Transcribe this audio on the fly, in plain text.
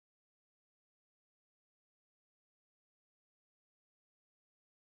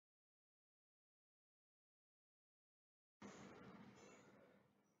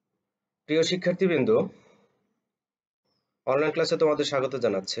প্রিয় শিক্ষার্থীবৃন্দ, অনলাইন ক্লাসে তোমাদের স্বাগত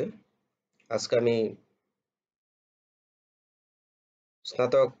জানাচ্ছি। আজকে আমি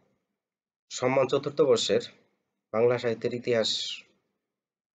স্নাতক সম্মান চতুর্থ বর্ষের বাংলা সাহিত্যের ইতিহাস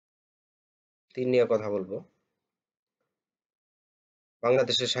 3 নিয়ে কথা বলবো,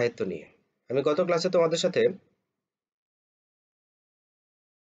 বাংলাদেশের সাহিত্য নিয়ে। আমি গত ক্লাসে তোমাদের সাথে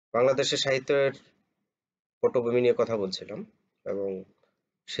বাংলাদেশের সাহিত্যের পটভূমি নিয়ে কথা বলছিলাম এবং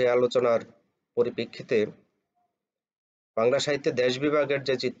সেই আলোচনার পরিপ্রেক্ষিতে বাংলা সাহিত্যে দেশ বিভাগের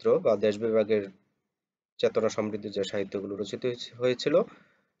যে চিত্র বা দেশ বিভাগের চেতনা সমৃদ্ধ যে সাহিত্যগুলো রচিত হয়েছিল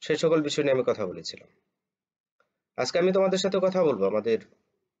সেই সকল বিষয় নিয়ে আমি কথা বলেছিলাম। আজকে আমি তোমাদের সাথে কথা বলবো আমাদের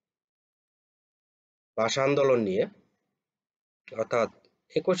ভাষা আন্দোলন নিয়ে, অর্থাৎ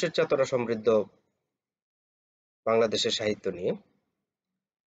 21-এর চেতনা সমৃদ্ধ বাংলাদেশের সাহিত্য নিয়ে।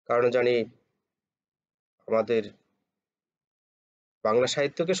 কারণ জানি আমাদের বাংলা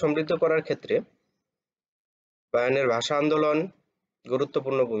সাহিত্যকে সমৃদ্ধ করার ক্ষেত্রে বায়ান্নের ভাষা আন্দোলন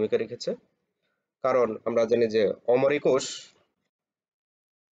গুরুত্বপূর্ণ ভূমিকা রেখেছে। কারণ আমরা জানি যে অমর একুশ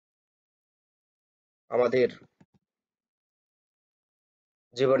আমাদের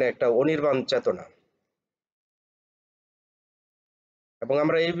জীবনে একটা অনির্বাণ চেতনা, এবং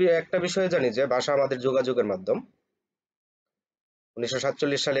আমরা এই একটা বিষয়ে জানি যে ভাষা আমাদের যোগাযোগের মাধ্যম।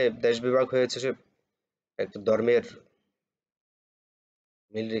 1947 সালে দেশ বিভাগ হয়েছে একটা ধর্মের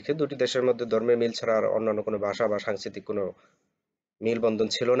মিল রেখে। দুটি দেশের মধ্যে ধর্মের মিল ছাড়া আর অন্যান্য কোনো ভাষা বা সাংস্কৃতিক কোনো মিল বন্ধন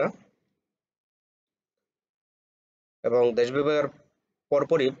ছিল না। এবং দেশ বিভাগের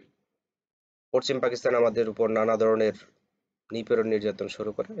পরপরই পশ্চিম পাকিস্তান আমাদের উপর নানা ধরনের নিপীড়ন নির্যাতন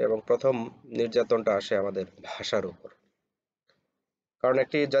শুরু করে, এবং প্রথম নির্যাতনটা আসে আমাদের ভাষার উপর। কারণ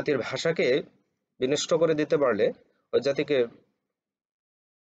একটি জাতির ভাষাকে বিনষ্ট করে দিতে পারলে ওই জাতিকে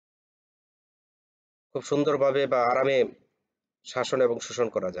খুব সুন্দরভাবে বা আরামে শাসন এবং শোষণ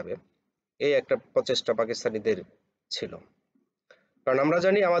করা যাবে, এই একটা প্রচেষ্টা পাকিস্তানিদের ছিল। কারণ আমরা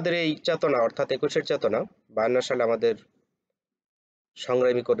জানি আমাদের এই চেতনা, অর্থাৎ 21-এর চেতনা 52 সালে আমাদের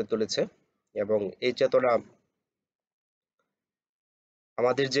সংগ্রামী করে তুলেছে, এবং এই চেতনা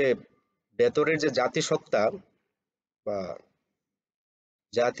আমাদের যে ভেতরের যে জাতিসত্তা বা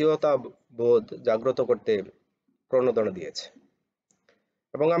জাতীয়তা বোধ জাগ্রত করতে প্রণোদনা দিয়েছে।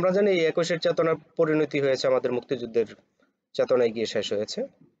 এবং আমরা জানি এই 21-এর চেতনার পরিণতি হয়েছে আমাদের মুক্তিযুদ্ধের চেতনায় গিয়ে শেষ হয়েছে,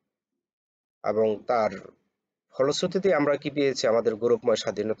 এবং তার ফলশ্রুতিতে আমরা কি পেয়েছি? আমাদের গৌরবময়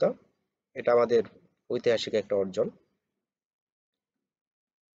স্বাধীনতা। এটা আমাদের ঐতিহাসিক একটা অর্জন।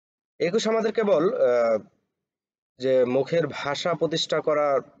 21 আমাদের কেবল যে মুখের ভাষা প্রতিষ্ঠা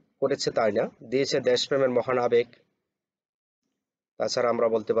করেছে তাই না, দিয়েছে দেশপ্রেমের মহান আবেগ। তাছাড়া আমরা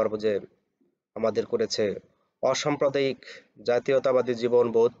বলতে পারবো যে আমাদের করেছে অসাম্প্রদায়িক জাতীয়তাবাদী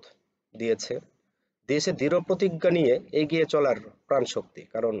জীবনবোধ, দিয়েছে দৃঢ় প্রতিজ্ঞা নিয়ে এগিয়ে চলার প্রাণ শক্তি।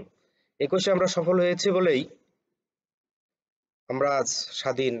 কারণ 21-এ আমরা সফল হয়েছি বলেই আমরা আজ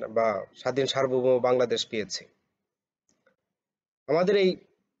স্বাধীন সার্বভৌম বাংলাদেশ পেয়েছি। আমাদের এই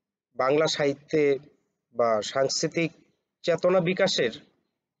বাংলা সাহিত্যে বা সাংস্কৃতিক চেতনা বিকাশের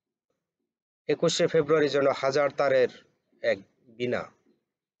 21শে ফেব্রুয়ারি যেন হাজার তারের এক বীণা।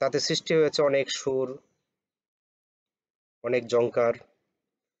 তাতে সৃষ্টি হয়েছে অনেক সুর, অনেক ঝংকার।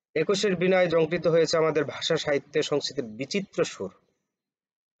 21-এর বীণায় ঝংকৃত হয়েছে আমাদের ভাষা, সাহিত্যে, সংস্কৃতির বিচিত্র সুর।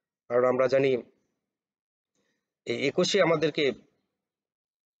 কারণ আমরা জানি এই 21-ই আমাদেরকে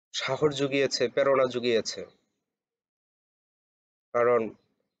সাহস জুগিয়েছে, প্রেরণা জুগিয়েছে। কারণ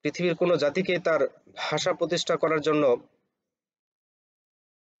পৃথিবীর কোনো জাতিকে তার ভাষা প্রতিষ্ঠা করার জন্য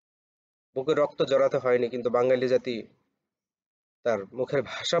বুকে রক্ত জড়াতে হয়নি, কিন্তু বাঙালি জাতি তার মুখের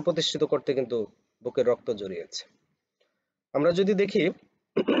ভাষা প্রতিষ্ঠিত করতে কিন্তু বুকে রক্ত জড়িয়েছে। আমরা যদি দেখি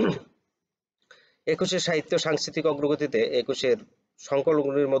 21-এর সাহিত্য সাংস্কৃতিক অগ্রগতিতে 21-এর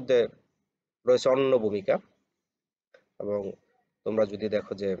সংকলনগুলির মধ্যে রয়েছে অনন্য ভূমিকা। এবং তোমরা যদি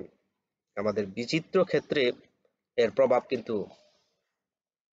দেখো যে আমাদের বিচিত্র ক্ষেত্রে এর প্রভাব কিন্তু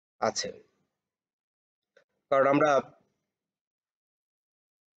আছে। কারণ আমরা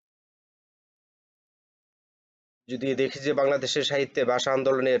যদি দেখি যে বাংলাদেশের সাহিত্যে ভাষা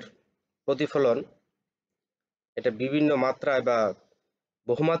আন্দোলনের প্রতিফলন এটা বিভিন্ন মাত্রায় বা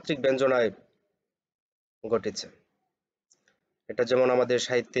বহুমাত্রিক ব্যঞ্জনায় ঘটেছে। এটা যেমন আমাদের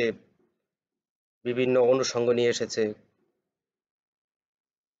সাহিত্যে বিভিন্ন অনুষঙ্গ নিয়ে এসেছে,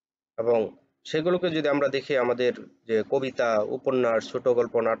 এবং সেগুলোকে যদি আমরা দেখি আমাদের যে কবিতা, উপন্যাস, ছোট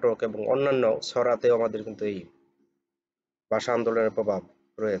গল্প, নাটক এবং অন্যান্য ছড়াতেও আমাদের কিন্তু এই ভাষা আন্দোলনের প্রভাব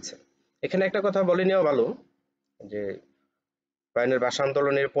রয়েছে। এখানে একটা কথা বলে নেওয়া ভালো যে বায়ান্নের ভাষা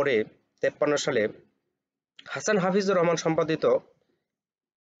আন্দোলনের পরে 53 সালে হাসান হাফিজুর রহমান সম্পাদিত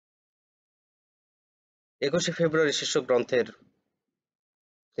 21শে ফেব্রুয়ারি শীর্ষক গ্রন্থের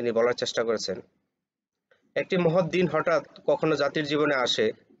তিনি বলার চেষ্টা করেছেন, একটি মহৎ দিন হঠাৎ কখনো জাতির জীবনে আসে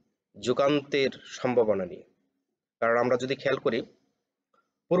যুগান্তের সম্ভাবনা নিয়ে। কারণ আমরা যদি খেয়াল করি,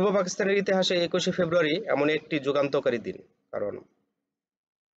 পূর্ব পাকিস্তানের ইতিহাসে 21শে ফেব্রুয়ারি এমন একটি যুগান্তকারী দিন। কারণ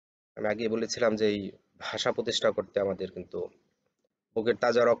আমি আগে বলেছিলাম যে এই ভাষা প্রতিষ্ঠা করতে আমাদের কিন্তু বুকের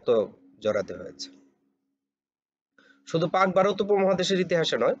তাজা রক্ত জড়াতে হয়েছে। শুধু পাক ভারত উপমহাদেশের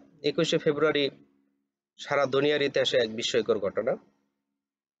ইতিহাসে নয়, 21শে ফেব্রুয়ারি সারা দুনিয়ার ইতিহাসে এক বিস্ময়কর ঘটনা।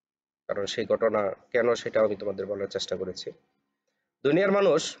 কারণ সেই ঘটনা কেন, সেটাও আমি তোমাদের বলার চেষ্টা করেছি। দুনিয়ার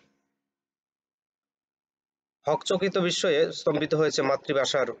মানুষ হকচকিত বিস্ময়ে স্তম্ভিত হয়েছে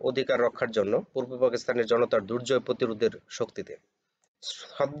মাতৃভাষার অধিকার রক্ষার জন্য পূর্ব পাকিস্তানের জনতার দুর্জয় প্রতিরোধের শক্তিতে।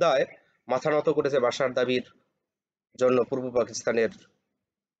 শ্রদ্ধায় মাথা নত করেছে ভাষার দাবির জন্য পূর্ব পাকিস্তানের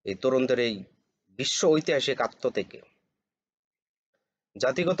এই তরুণদের এই বিশ্ব ঐতিহাসিক আত্মত্যাগে।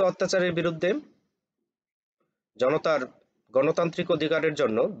 জাতিগত অত্যাচারের বিরুদ্ধে জনতার গণতান্ত্রিক অধিকারের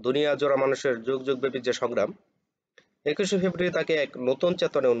জন্য দুনিয়া জোড়া মানুষের যুগ যুগব্যাপী যে সংগ্রাম, 21শে ফেব্রুয়ারি তাকে এক নতুন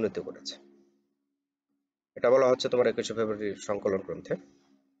চেতনায় উন্নীত করেছে। এটা বলা হচ্ছে তোমার 21শে ফেব্রুয়ারির সংকলন গ্রন্থে।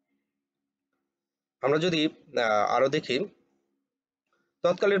 আমরা যদি আরো দেখি,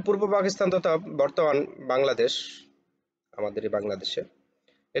 তৎকালীন পূর্ব পাকিস্তান তথা বর্তমান বাংলাদেশ, আমাদের এই বাংলাদেশে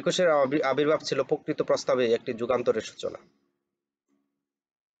 21শে আবির্ভাব ছিল প্রকৃত প্রস্তাবে একটি যুগান্তরের সূচনা।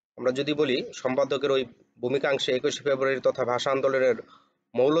 আমরা যদি বলি, সম্পাদকের ওই ভূমিকাংশে 21শে ফেব্রুয়ারি তথা ভাষা আন্দোলনের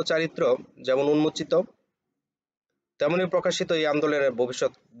মৌল চারিত্র যেমন উন্মোচিত, তেমনি প্রকাশিত এই আন্দোলনের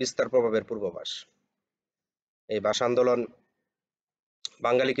ভবিষ্যৎ বিস্তার প্রভাবের পূর্বাভাস। এই ভাষা আন্দোলন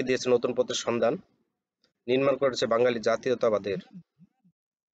বাঙালিকে দিয়েছে নতুন পথের সন্ধান, নির্মাণ করেছে বাঙালি জাতীয়তাবাদের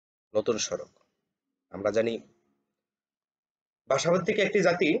নতুন সড়ক। আমরা জানি, ভাষাভিত্তিক একটি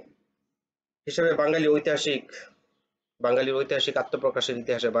জাতি হিসেবে বাঙালির ঐতিহাসিক আত্মপ্রকাশের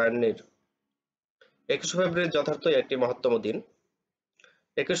ইতিহাসে 21শে ফেব্রুয়ারি যথার্থই একটি মহত্তম দিন।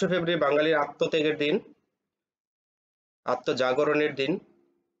 21শে ফেব্রুয়ারি বাঙালির আত্মত্যাগের দিন, আত্মজাগরণের দিন,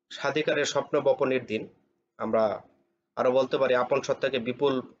 স্বাধিকারের স্বপ্ন বপনের দিন। আমরা আরো বলতে পারি আপন সত্তাকে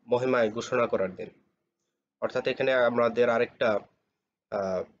বিপুল মহিমায় ঘোষণা করার দিন। অর্থাৎ এখানে আমাদের আরেকটা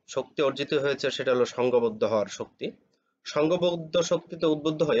শক্তি অর্জিত হয়েছে, সেটা হলো সংঘবদ্ধ হওয়ার শক্তি। সংঘবদ্ধ শক্তিতে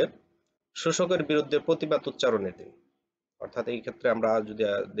উদ্বুদ্ধ হয়ে শোষকের বিরুদ্ধে প্রতিবাদ উচ্চারণের দিন। অর্থাৎ এই ক্ষেত্রে আমরা যদি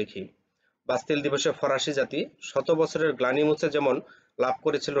দেখি, বাস্তিল দিবসে ফরাসি জাতি শত বছরের গ্লানি মুছে যেমন লাভ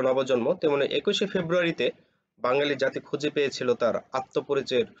করেছিল নবজন্ম, তেমনি 21শে ফেব্রুয়ারিতে বাঙালি জাতি খুঁজে পেয়েছিল তার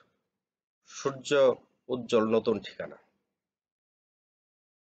আত্মপরিচয়ের সূর্য উজ্জ্বল নতুন ঠিকানা।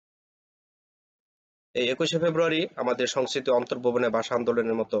 এই 21শে ফেব্রুয়ারি আমাদের সংস্কৃতি অন্তর্ভুবনে ভাষা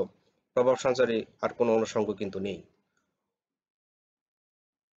আন্দোলনের মতো প্রভাব সঞ্চারী আর কোনো অনুষঙ্গ কিন্তু নেই।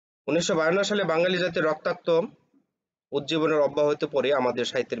 1952 সালে বাঙালি জাতির রক্তাক্ত উজ্জীবনের অব্যাহতি পরে আমাদের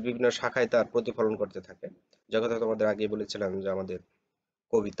সাহিত্যের বিভিন্ন শাখায় তার প্রতিফলন করতে থাকে। যে কথা তোমাদের আগেই বলেছিলাম যে আমাদের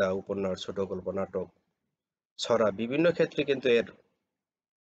কবিতা, উপন্যাস, ছোট গল্প, নাটক, ছড়া বিভিন্ন ক্ষেত্রে কিন্তু এর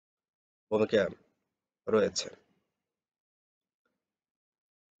ভূমিকা রয়েছে।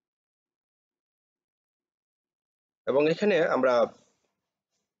 এবং এখানে আমরা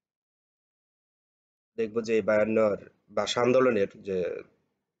দেখব যে 52 ভাষা আন্দোলনের যে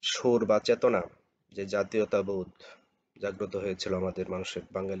সুর বা চেতনা, যে জাতীয়তাবোধ জাগ্রত হয়েছিল আমাদের মানুষের,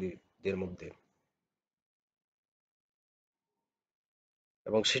 বাঙালিদের মধ্যে,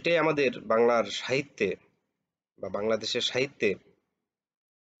 এবং সেটাই আমাদের বাংলার সাহিত্যে বা বাংলাদেশের সাহিত্যে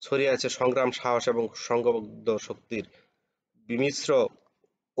ছড়িয়ে আছে সংগ্রাম, সাহস এবং সংঘবদ্ধ শক্তির বিমিশ্র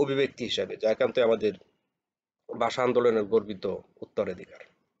অভিব্যক্তি হিসাবে, যা একান্ত আমাদের ভাষা আন্দোলনের গর্বিত উত্তরাধিকার।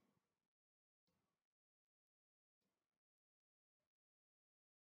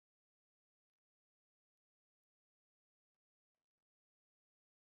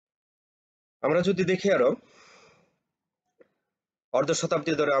 আমরা যদি দেখি আরো অর্ধ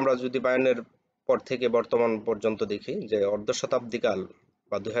শতাব্দী ধরে, আমরা যদি 52 পর থেকে বর্তমান পর্যন্ত দেখি, যে অর্ধ শতাব্দীকাল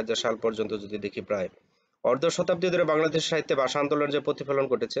বা 2000 সাল পর্যন্ত যদি দেখি, প্রায় অর্ধ শতাব্দী ধরে বাংলাদেশ সাহিত্যে ভাষা আন্দোলনের যে প্রতিফলন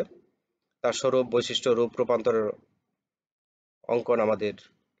ঘটেছে, তার স্বরূপ, বৈশিষ্ট্য, রূপ, রূপান্তরের অঙ্কন আমাদের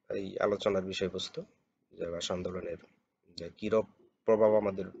এই আলোচনার বিষয়বস্তু। যে ভাষা আন্দোলনের যে কিরূপ প্রভাব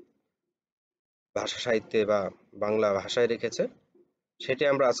আমাদের ভাষা সাহিত্যে বা বাংলা ভাষায় রেখেছে, সেটি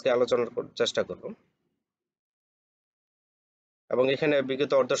আমরা আজকে আলোচনার চেষ্টা করব। এবং এখানে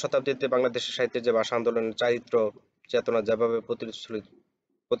বিগত অর্ধ শতাব্দীতে বাংলাদেশের সাহিত্যের যে ভাষা আন্দোলনের চারিত্র চেতনা যেভাবে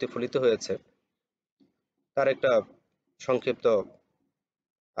প্রতিফলিত হয়েছে, তার একটা সংক্ষিপ্ত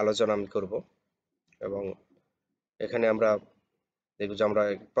আলোচনা আমি করব। এবং এখানে আমরা দেখব যে আমরা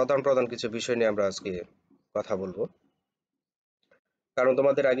প্রধান কিছু বিষয় নিয়ে আমরা আজকে কথা বলবো। কারণ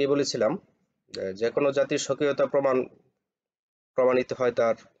তোমাদের আগেই বলেছিলাম, যে কোনো জাতির স্বকীয়তা প্রমাণিত হয়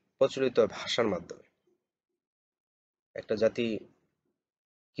তার প্রচলিত ভাষার মাধ্যমে। একটা জাতি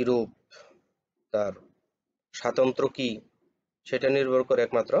কিরূপ, তার স্বাতন্ত্র্য কি, সেটা নির্ভর করে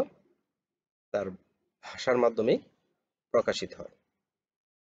একমাত্র তার ভাষার মাধ্যমেই প্রকাশিত হয়।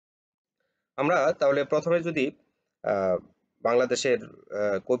 আমরা তাহলে প্রথমে যদি আহ, বাংলাদেশের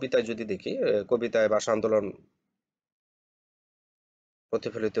কবিতায় যদি দেখি, কবিতায় ভাষা আন্দোলন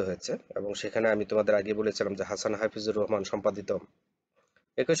প্রতিফলিত হয়েছে, এবং সেখানে আমি তোমাদের আগে বলেছিলাম যে হাসান হাফিজুর রহমান সম্পাদিত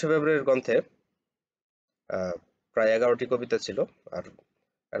 21শে ফেব্রুয়ারির গ্রন্থে আহ, প্রায় 11টি কবিতা ছিল। আর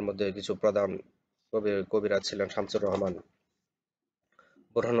এর মধ্যে কিছু প্রধান কবিরা ছিলেন শামসুর রহমান,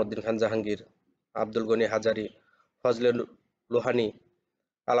 বোরহানউদ্দিন খান জাহাঙ্গীর, আব্দুল গনি হাজারি, ফজলে লোহানী,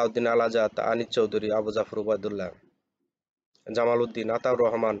 আলাউদ্দিন আল আজাদ, আনিস চৌধুরী, আবু জাফর উবায়দুল্লাহ, জামাল উদ্দিন, আতাউর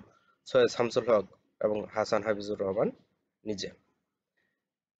রহমান, সৈয়দ শামসুল হক এবং হাসান হাফিজুর রহমান নিজে।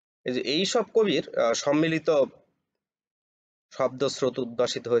 এই যে এইসব কবির সম্মিলিত শব্দস্রোত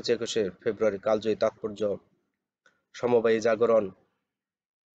উদ্ভাসিত হয়েছে 21শে ফেব্রুয়ারি, কালজয়ী তাৎপর্য, সমবায়ী জাগরণ,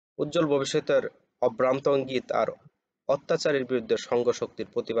 উজ্জ্বল ভবিষ্যতের অভ্রান্ত ইঙ্গিত আর অত্যাচারের বিরুদ্ধে সংঘ শক্তির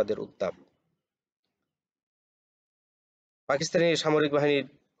প্রতিবাদের উত্তাপ। পাকিস্তানি সামরিক বাহিনীর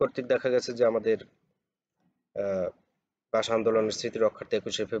কর্তৃক দেখা গেছে যে আমাদের আহ, ভাষা আন্দোলনের স্মৃতি রক্ষার্থে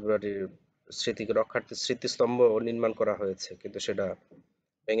 21শে ফেব্রুয়ারির স্মৃতিকে রক্ষার্থে স্মৃতিস্তম্ভ নির্মাণ করা হয়েছে, কিন্তু সেটা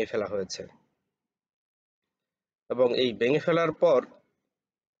ভেঙে ফেলা হয়েছে। এবং এই ভেঙে ফেলার পর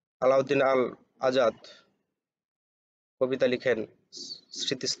আলাউদ্দিন আল আজাদ কবিতা লিখেন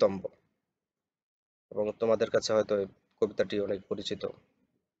স্মৃতিস্তম্ভ, এবং তোমাদের কাছে হয়তো এই কবিতাটি অনেক পরিচিত।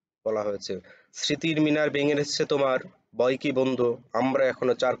 বলা হয়েছে, স্মৃতির মিনার ভেঙে এসেছে তোমার, ভয় কি বন্ধু, আমরা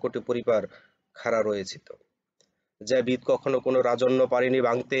এখনো 4 কোটি পরিবার খাড়া রয়েছি তো। যে বিদ কখনো কোনো রাজন্য পারেনি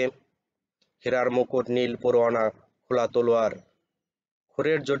ভাঙতে, হীরার মুকুট নীল পরোয়ানা খোলা তলোয়ার,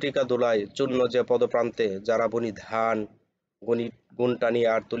 খুরের জটিকা দোলায় চূর্ণ যে পদপ্রান্তে, যারা বুনি ধান গুনি গুণ টানি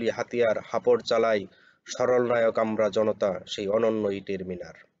আর তুলি হাতিয়ার, হাপড় চালাই সরল নায়ক আমরা জনতা, সেই অনন্য ইটের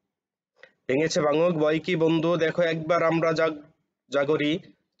মিনার। ভেঙেছে ভাঙুক ভয় কি বন্ধু, দেখো একবার আমরা জাগরি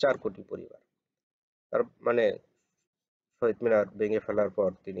 4 কোটি পরিবার। তার মানে শহীদ মিনার ভেঙে ফেলার পর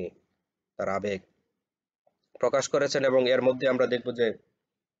তিনি তার আবেগ প্রকাশ করেছেন, এবং এর মধ্যে আমরা দেখব যে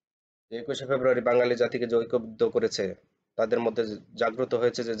 21শে ফেব্রুয়ারি বাঙালি জাতিকে যে ঐক্যবদ্ধ করেছে, তাদের মধ্যে জাগ্রত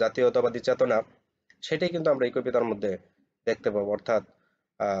হয়েছে যে জাতীয়তাবাদী চেতনা, সেটাই কিন্তু আমরা এই কবিতার মধ্যে দেখতে পাবো। অর্থাৎ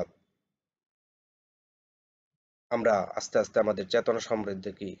আহ, আমরা আস্তে আস্তে আমাদের চেতনা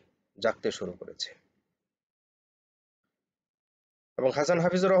সমৃদ্ধি কি জাগতে শুরু করেছে। এবং হাসান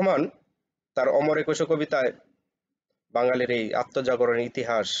হাফিজুর রহমান তার অমর একুশে কবিতায় বাঙালির এই আত্মজাগরণের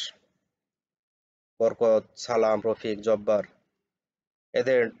ইতিহাস, বরকত, সালাম, রফিক, জব্বার,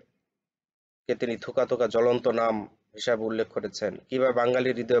 এদেরকে তিনি থোকা থোকা জ্বলন্ত নাম হিসাবে উল্লেখ করেছেন। কিভাবে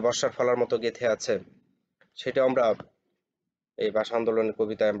বাঙালির হৃদয়ে বর্ষার ফলার মতো গেঁথে আছে, সেটা আমরা এই ভাষা আন্দোলনের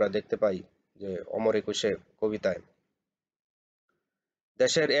কবিতায় আমরা দেখতে পাই। যে অমর একুশে কবিতায়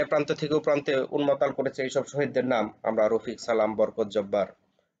দেশের এ প্রান্ত থেকে ও প্রান্তে উন্মাতাল করেছে এইসব শহীদদের নাম আমরা রফিক, সালাম, বরকত, জব্বার,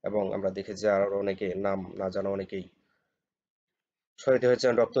 এবং আমরা দেখেছি আরো অনেকে নাম না জানা অনেকেই শহীদ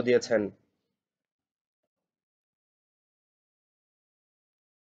হয়েছেন, রক্ত দিয়েছেন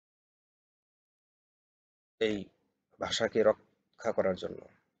এই ভাষাকে রক্ষা করার জন্য।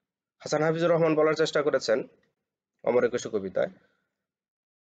 হাসান হাফিজুর রহমান বলার চেষ্টা করেছেন অমর একুশে কবিতায়,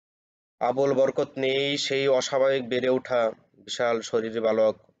 আবুল বরকত নেই সেই অস্বাভাবিক বেড়ে ওঠা বিশাল শরীর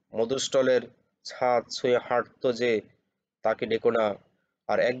বালক, মধুস্থলের ছাদ ছুঁয়ে হাঁটতো যে, তাকে ডেকো না,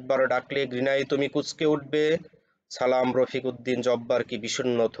 আর একবার ডাকলে ঘৃণায় তুমি কুঁচকে উঠবে, সালাম, রফিক উদ্দিন, জব্বার, কি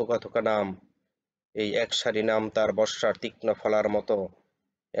বিষণ্ণ থোকা থোকা নাম, এই এক সারি নাম তার বর্ষার তীক্ষ্ণ ফলার মতো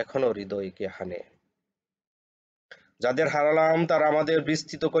এখনো হৃদয়কে হানে। যাদের হারালাম তারা আমাদের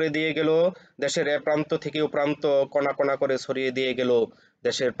বিস্তৃত করে দিয়ে গেল, দেশের এ প্রান্ত থেকে ও প্রান্ত কণা কণা করে ছড়িয়ে দিয়ে গেল,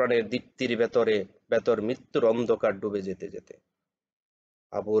 দেশের প্রাণের দীপ্তির ভেতরে ভেতর মৃত্যুর অন্ধকার ডুবে যেতে যেতে।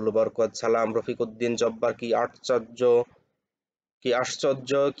 আবুল বরকত, সালাম, রফিক উদ্দিন, জব্বার, কি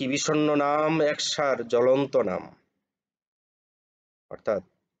আশ্চর্য, কি বিষণ্ণ নাম, একসার জ্বলন্ত নাম। অর্থাৎ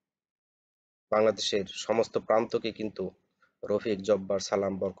বাংলাদেশের সমস্ত প্রান্তকে কিন্তু রফিক, জব্বার,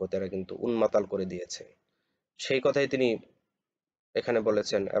 সালাম, বরকত এরা কিন্তু উন্মাতাল করে দিয়েছে, সেই কথাই তিনি এখানে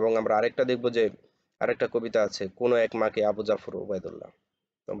বলেছেন। এবং আমরা আরেকটা দেখব যে আরেকটা কবিতা আছে, কোন এক মাকে, আবু জাফর উবায়দুল্লাহ।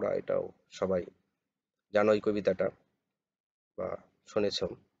 তোমরা এটাও সবাই জানো এই কবিতাটা বা শুনেছ।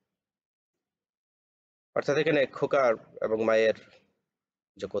 অর্থাৎ এখানে খোকার এবং মায়ের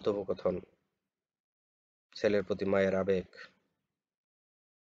যে কথোপকথন, ছেলের প্রতি মায়ের আবেগ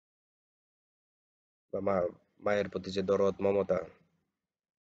বা মায়ের প্রতি যে দরদ মমতা,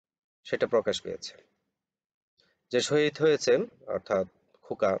 সেটা প্রকাশ পেয়েছে। যে শহীদ হয়েছে অর্থাৎ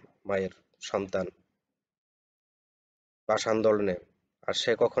খোকা, মায়ের সন্তান ভাষা আন্দোলনে, আর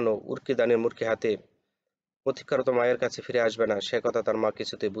সে কখনো উর্কি দানের মূর্খে হাতে প্রতীক্ষারত মায়ের কাছে ফিরে আসবে না, সে কথা তার মা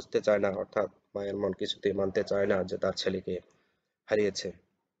কিছুতেই বুঝতে চায় না, অর্থাৎ মায়ের মন কিছুতেই মানতে চায় না যে তার ছেলেকে হারিয়েছে।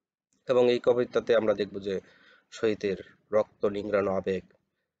 এবং এই কবিতাতে আমরা দেখব যে শহীদের রক্ত নিংড়ানো আবেগ,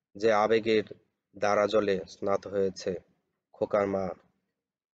 যে আবেগের দ্বারা জলে স্নাত হয়েছে খোকার মা,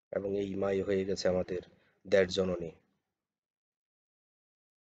 এবং এই মাই হয়ে গেছে আমাদের দেশ জননী।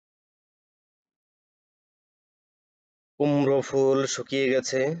 কুমড়ো ফুল শুকিয়ে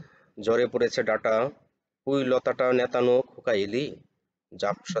গেছে, ঝরে পড়েছে ডাটা, পুঁই লতাটা নেতানো, খোকা এলি?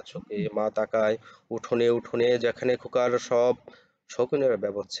 ঝাপসা চোখে মা তাকায় উঠোনে উঠোনে, যেখানে খোকার সব শকুনেরা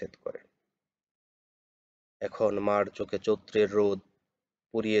ব্যবচ্ছেদ করে। এখন মার চোখে চৈত্রের রোদ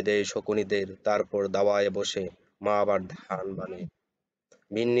পুড়িয়ে দেয় শকুনিদের, তারপর দাওয়ায় বসে মা আবার ধান বানে।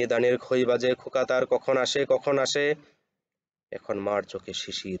 মিন্নি দানের খই বাজে, খোকা তার কখন আসে কখন আসে। এখন মার চোখে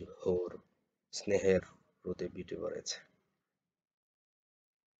শিশির ভোর, স্নেহের রোদে বিটে পড়েছে।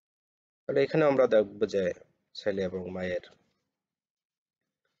 তাহলে এখানে আমরা দেখবো যে ছেলে এবং মায়ের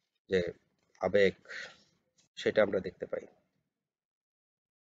যে আবেগ, সেটা আমরা দেখতে পাই।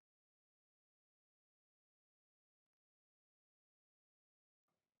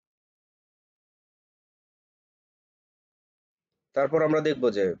 তারপর আমরা দেখব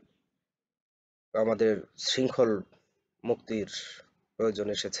যে আমাদের শৃঙ্খল মুক্তির প্রয়োজন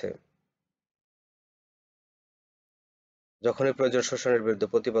এসেছে। যখনই প্রয়োজন শোষণের বিরুদ্ধে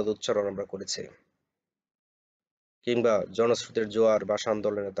প্রতিবাদ উচ্চারণ আমরা করেছি, কিংবা জনস্রোতের জোয়ার ভাষা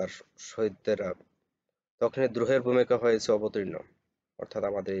আন্দোলনে তার শহীদদেরা, তখনই দ্রোহের ভূমিকা হয়েছে অবতীর্ণ। অর্থাৎ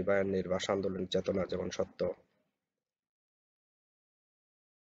আমাদের এই বায়ান্নের ভাষা আন্দোলনের চেতনা যেমন সত্য,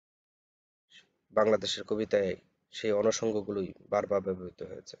 বাংলাদেশের কবিতায় সেই অনুষঙ্গগুলোই বারবার ব্যবহৃত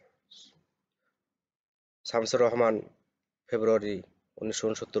হয়েছে। শামসুর রহমান ফেব্রুয়ারি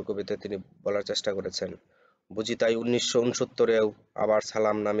 1969 কবিতায় তিনি বলার চেষ্টা করেছেন, বুঝি তাই 1969-এও আবার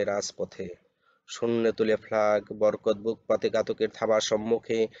সালাম নামে রাজপথে, শূন্যে তুলে ফ্ল্যাগ বরকত বুক পাতে ঘাতকের থাবার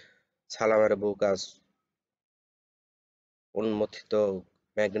সম্মুখে, সালামের বুক আজ উন্মথিত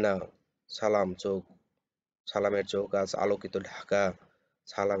মেঘনা, সালাম চোখ, সালামের চোখ আজ আলোকিত ঢাকা,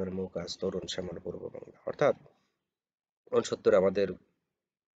 সালামের মুখ আজ তরুণ শ্যামল পূর্ব বাংলা। অর্থাৎ 69 আমাদের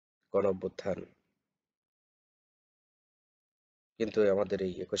গণ অভ্যুত্থান, কিন্তু আমাদের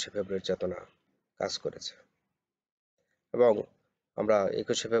এই 21শে ফেব্রুয়ারির চেতনা কাজ করেছে। এবং আমরা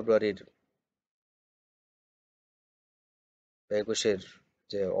 21শে ফেব্রুয়ারির 21-এর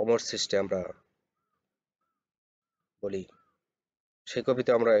যে অমর সৃষ্টি আমরা বলি, সেই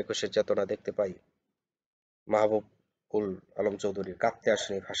কবিতা আমরা 21-এর চেতনা দেখতে পাই। মাহবুব-উল আলম চৌধুরী কাঁদতে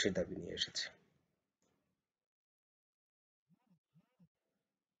আসেনি, ফাঁসির দাবি নিয়ে এসেছে।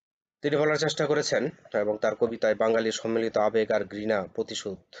 তিনি বলার চেষ্টা করেছেন, এবং তার কবিতায় বাঙালির সম্মিলিত আবেগ আর ঘৃণা,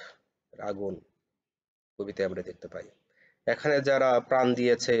 প্রতিশোধ আগুন কবিতায় আমরা দেখতে পাই। এখানে যারা প্রাণ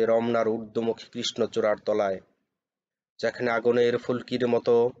দিয়েছে রমনার ঊর্ধ্বমুখী কৃষ্ণচূড়ার তলায়, যেখানে আগুনের ফুলকির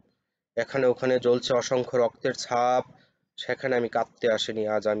মতো এখানে ওখানে জ্বলছে অসংখ্য রক্তের ছাপ, সেখানে আমি কাঁদতে আসিনি,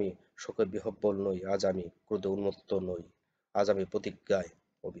 আজ আমি শোকে বিহ্বল নই, আজ আমি ক্রোধে উন্মত্ত নই, আজ আমি প্রতিজ্ঞায়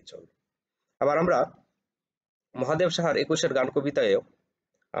অবিচল। আবার আমরা মহাদেব সাহার 21-এর গান কবিতায়ও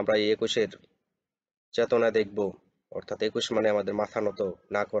আমরা এই 21-এর চেতনা দেখব। অর্থাৎ 21 মানে আমাদের মাথা নত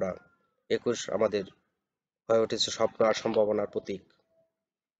না করা, 21 আমাদের হয়ে উঠেছে স্বপ্ন আর সম্ভাবনার প্রতীক।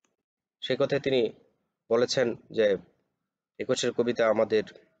 সেই কথায় তিনি বলেছেন যে 21-এর কবিতা আমাদের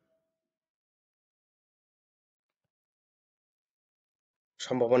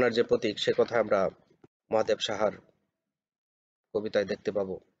সম্ভাবনার যে প্রতীক, সে কথা আমরা মহাদেব সাহার কবিতায় দেখতে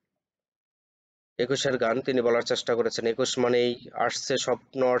পাবো। 21-এর গান তিনি বলার চেষ্টা করেছেন, 21 মানেই আসছে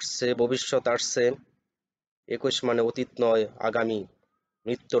স্বপ্ন, আসছে ভবিষ্যৎ, আসছে 21 মানে অতীত নয় আগামী,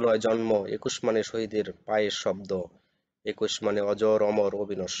 মৃত্যু নয় জন্ম, 21 মানে শহীদের পায়ের শব্দ, 21 মানে অজর অমর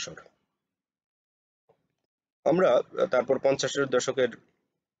অবিনশ্বর। আমরা তারপর 50-এর দশকের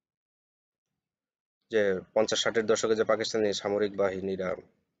যে 50-60-এর দশকে যে পাকিস্তানি সামরিক বাহিনীরা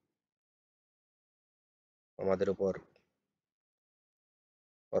আমাদের উপর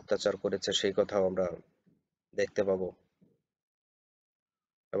অত্যাচার করেছে, সেই কথাও আমরা দেখতে পাবো।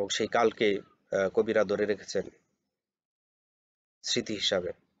 এবং সেই কালকে কবিরা ধরে রেখেছেন স্মৃতি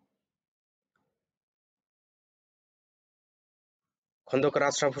হিসাবে। খন্দকার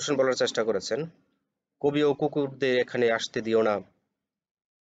আশরাফ হোসেন বলার চেষ্টা করেছেন, কবি ও কুকুরদের এখানে আসতে দিও না,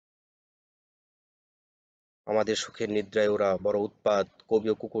 আমাদের সুখের নিদ্রায় ওরা বড় উৎপাত, কবি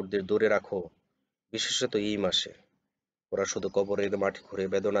ও কুকুরদের দূরে রাখো, বিশেষত এই মাসে। ওরা শুধু কবরের মাটি খুঁড়ে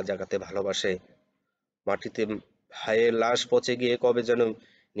বেদনা জাগাতে ভালোবাসে, মাটিতে ভাইয়ের লাশ পচে গিয়ে কবে যেন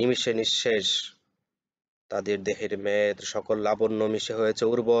নিমিষে নিঃশেষ, তাদের দেহের মেদ সকল লাবণ্য মিশে হয়েছে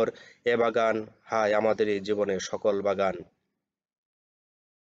উর্বর, এ বাগান হায় আমাদের এই জীবনের সকল বাগান,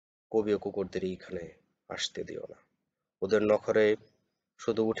 কবি ও কুকুরদের এইখানে আসতে দিও না। ওদের নখরে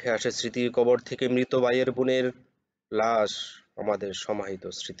শুধু উঠে আসে স্মৃতির কবর থেকে মৃত ভাইয়ের বোনের লাশ, আমাদের সমাহিত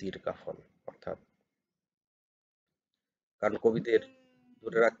স্মৃতির কাফন। অর্থাৎ কারণ কবিদের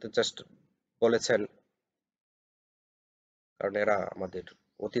দূরে রাখতে চেষ্টা বলেছেন, কারণ এরা আমাদের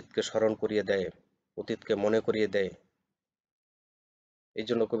অতীতকে স্মরণ করিয়ে দেয়, অতীতকে মনে করিয়ে দেয়। এই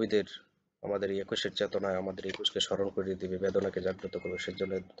জন্য কবিদের আমাদের এই একুশের চেতনায় আমাদের একুশকে স্মরণ করিয়ে দিবে, বেদনাকে জাগ্রত করবে,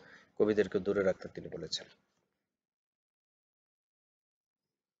 সেজন্য কবিদেরকে দূরে রাখতে তিনি বলেছেন।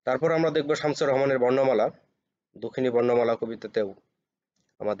 তারপর আমরা দেখব শামসুর রহমানের বর্ণমালা। দুঃখিনী বর্ণমালা কবিতাতেও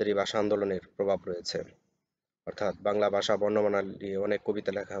আমাদের এই ভাষা আন্দোলনের প্রভাব রয়েছে। অর্থাৎ বাংলা ভাষা বর্ণমালা নিয়ে অনেক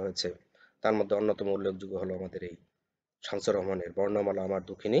কবিতা লেখা হয়েছে, তার মধ্যে অন্যতম উল্লেখযোগ্য হলো আমাদের এই শামসুর রহমানের বর্ণমালা, আমার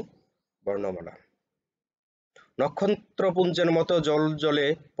দুঃখিনী বর্ণমালা। নক্ষত্রপুঞ্জের মতো জল জলে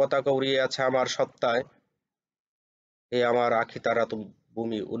পতাকা উড়িয়ে আছে আমার সত্তায়, এ আমার আখি তারা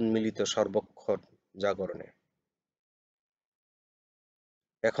ভূমি উন্মিলিত সর্বক্ষণ জাগরণে।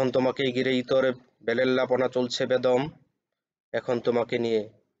 এখন তোমাকে ঘিরে ইতর বেলেল্লাপনা চলছে বেদম, এখন তোমাকে নিয়ে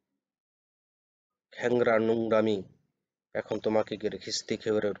খ্যাংরা নোংরামি, এখন তোমাকে ঘিরে খিস্তি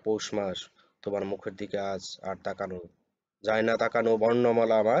খেবরের পৌষ মাস, তোমার মুখের দিকে আজ আর তাকানো যায় না, তাকানো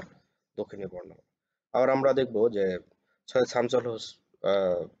বর্ণমালা আমার দক্ষিণী বর্ণ। আবার আমরা দেখব যে সৈয়দ শামসুল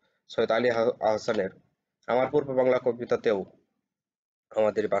সৈয়দ আলী আহসানের আমার পূর্ব বাংলা কবিতাতেও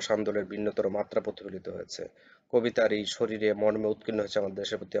আমাদের ভাষা আন্দোলনের ভিন্নতর মাত্রা প্রতিফলিত হয়েছে। কবিতার এই শরীরে মর্মে উৎকীর্ণ হয়েছে আমাদের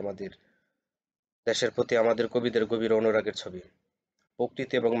দেশের প্রতি আমাদের কবিদের গভীর অনুরাগের ছবি।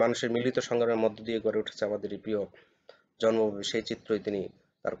 প্রকৃতি এবং মানুষের মিলিত সংগ্রামের মধ্য দিয়ে গড়ে উঠেছে আমাদের এই প্রিয় জন্মভূমি, সেই চিত্রই তিনি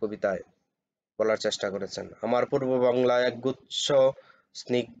তার কবিতায় বলার চেষ্টা করেছেন। আমার পূর্ব বাংলা একগুচ্ছ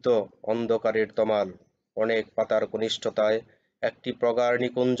স্নিগ্ধ অন্ধকারের তমাল, অনেক পাতার ঘনিষ্ঠতায় একটি প্রগাঢ়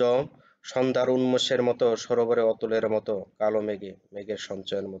নিকুঞ্জ, সন্ধ্যার উন্মেষের মতো, সরোবরে অতুলের মতো, কালো মেঘে মেঘের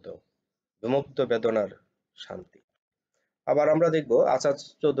সঞ্চয়ের মতো, বিমুক্ত বেদনার শান্তি। আবার আমরা দেখব আচার্য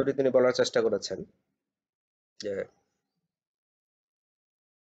চৌধুরী তিনি বলার চেষ্টা করেছেন যে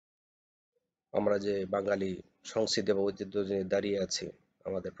আমরা যে বাঙালি সংস্কৃতি এবং ঐতিহ্য নিয়ে দাঁড়িয়ে আছি,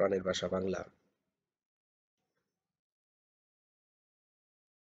 আমাদের প্রাণের ভাষা বাংলা,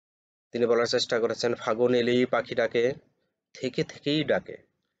 তিনি বলার চেষ্টা করেছেন ফাগুন এলেই পাখিটাকে থেকে থেকেই ডাকে,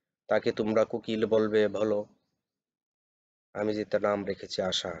 তাকে তোমরা কোকিল বলবে বলো, আমি যে তার নাম রেখেছি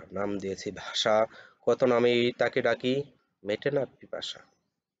আশা, নাম দিয়েছি ভাষা, কত নামেই তাকে ডাকি, মেটে না পিপাসা।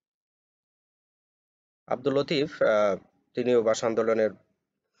 আব্দুল লতিফ তিনিও ভাষা আন্দোলনের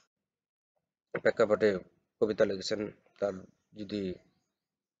প্রেক্ষাপটে কবিতা লিখেছেন। তার যদি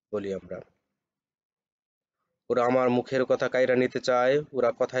বলি আমরা, ওরা আমার মুখের কথা কাইরা নিতে চায়, ওরা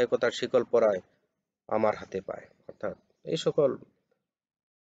কথায় কথার শিকল পরায় আমার হাতে পায়। অর্থাৎ এই সকল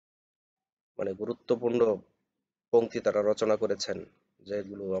মানে গুরুত্বপূর্ণ পংক্তি তারা রচনা করেছেন,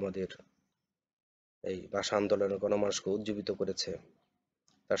 যেগুলো আমাদের এই ভাষা আন্দোলনের গণমানসকে উজ্জীবিত করেছে।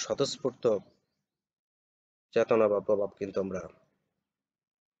 তার স্বতঃস্ফূর্ত চেতনা বা প্রভাব কিন্তু আমরা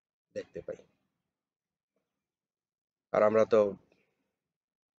দেখতে পাই। আর আমরা তো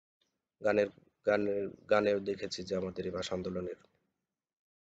গানের গানের গানেও দেখেছি যে আমাদের এই ভাষা আন্দোলনের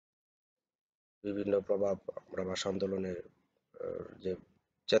বিভিন্ন প্রভাব, আমরা ভাষা আন্দোলনের যে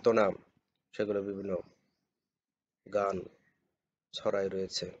চেতনা, সেগুলো বিভিন্ন গান ছড়াই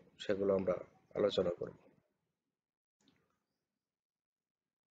রয়েছে, সেগুলো আমরা আলোচনা করব।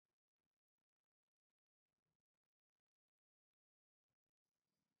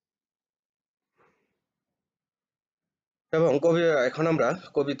 এবং এখন আমরা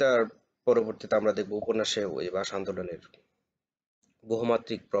কবিতার পরবর্তীতে আমরা দেখব উপন্যাসে ওই ভাষা আন্দোলনের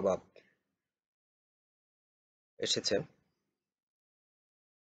বহুমাত্রিক প্রভাব এসেছে।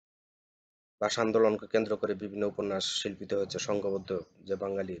 ভাষা আন্দোলনকে কেন্দ্র করে বিভিন্ন উপন্যাস শিল্পিত হয়েছে, সংঘবদ্ধ যে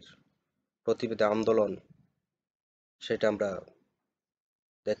বাঙালির প্রতিবাদী আন্দোলন, সেটা আমরা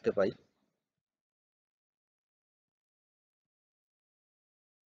দেখতে পাই।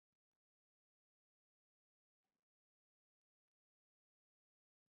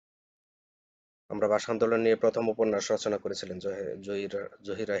 আমরা ভাষা আন্দোলন নিয়ে প্রথম উপন্যাস রচনা করেছিলেন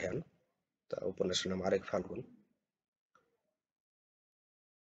জহির রায়হান, তার উপন্যাসের নাম আরেক ফাল্গুন।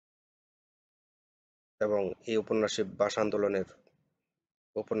 এবং এই উপন্যাসে ভাষা আন্দোলনের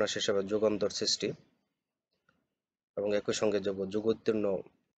উপন্যাস হিসেবে যুগান্তর সৃষ্টি এবং একই সঙ্গে যুগোত্তীর্ণ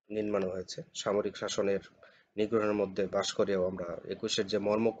নির্মাণ হয়েছে। সামরিক শাসনের নিগ্রহের মধ্যে বাস করেও আমরা একুশের যে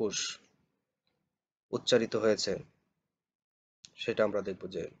মর্মকুশ উচ্চারিত হয়েছে, সেটা আমরা দেখব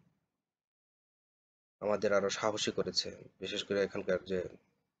যে আমাদের আরো সাহসী করেছে। বিশেষ করে এখানকার যে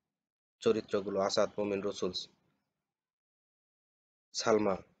চরিত্রগুলো, আসাদ, মোমিন, রসুল,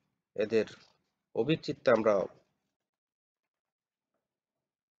 সালমা, এদের অভিচিত্তে আমরা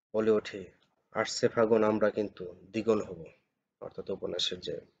বলে উঠি আসছে ফাগুন আমরা কিন্তু দ্বিগুণ হব, অর্থাৎ উপন্যাসের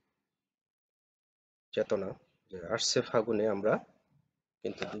যে চেতনা, যে আসছে ফাগুনে আমরা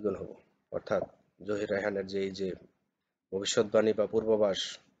কিন্তু দ্বিগুণ হব, অর্থাৎ জহির রায়হানের যে এই যে ভবিষ্যৎবাণী বা পূর্বাভাস,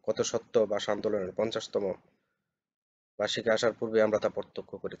 কত সত্য ভাষা আন্দোলনের 50তম বার্ষিকী আসার পূর্বে আমরা তা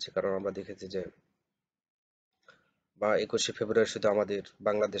প্রত্যক্ষ করেছি। কারণ আমরা দেখেছি যে 21শে ফেব্রুয়ারি শুধু আমাদের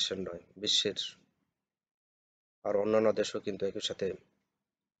বাংলাদেশের নয়, বিশ্বের আর অন্যান্য দেশও কিন্তু একই সাথে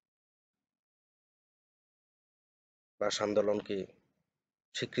ভাষা আন্দোলনকে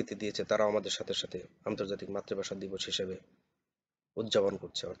স্বীকৃতি দিয়েছে। তারাও আমাদের সাথে সাথে আন্তর্জাতিক মাতৃভাষা দিবস হিসেবে উদযাপন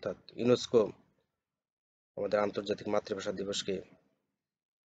করছে, অর্থাৎ ইউনেস্কো আমাদের আন্তর্জাতিক মাতৃভাষা দিবসকে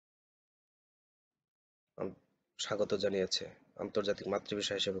স্বাগত জানিয়েছে আন্তর্জাতিক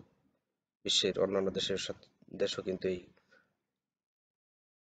মাতৃভাষা হিসেবে। বিশ্বের অন্যান্য দেশও কিন্তু এই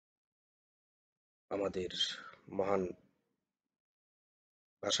আমাদের মহান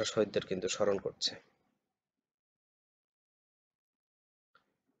ভাষা শহীদদের কিন্তু স্মরণ করছে।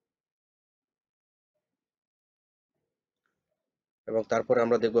 এবং তারপরে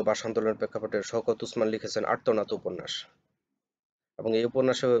আমরা দেখব ভাষা আন্দোলনের প্রেক্ষাপটে শওকত উসমান লিখেছেন আর্তনাদ উপন্যাস, এবং এই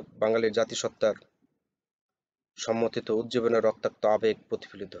উপন্যাসে বাঙালির জাতিসত্তার সম্মতিত উজ্জীবনের রক্তাক্ত আবেগ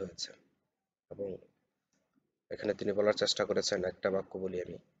প্রতিফলিত হয়েছে। এবং এখানে তিনি বলার চেষ্টা করেছেন, একটা বাক্য বলি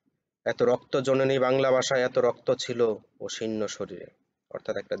আমি: এত রক্ত জননী বাংলা ভাষায়, এত রক্ত ছিল ও শীর্ণ শরীরে।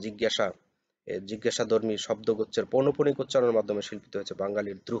 অর্থাৎ একটা জিজ্ঞাসা, এই জিজ্ঞাসাধর্মী শব্দগুচ্ছের পৌনঃপুনিক উচ্চারণের মাধ্যমে শিল্পিত হয়েছে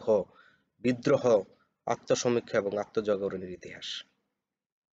বাঙালির দ্রুহ বিদ্রোহ, আত্মসমীক্ষা এবং আত্মজাগরণের ইতিহাস।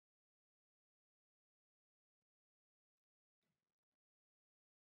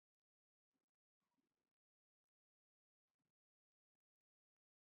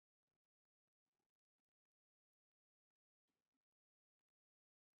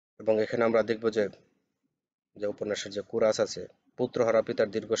 এবং এখানে আমরা দেখব যে যে উপন্যাসের যে কুরাস আছে, পুত্রহারা পিতার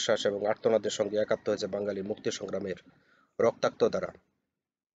দীর্ঘশ্বাস এবং আর্তনাদের সঙ্গে একাত্ম হয়েছে বাঙালি মুক্তি সংগ্রামের রক্তাক্ত দ্বারা।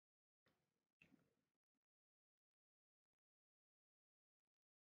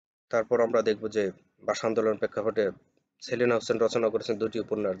 তারপর আমরা দেখব যে ভাষা আন্দোলন প্রেক্ষাপটে সেলিনা হোসেন রচনা করেছেন দুটি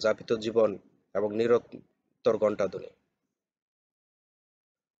উপন্যাস, যাপিত জীবন এবং নিরুত্তর ঘণ্টাধ্বনি।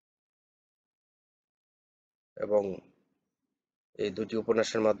 এবং এই দুটি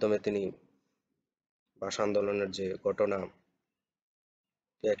উপন্যাসের মাধ্যমে তিনি ভাষা আন্দোলনের যে ঘটনা,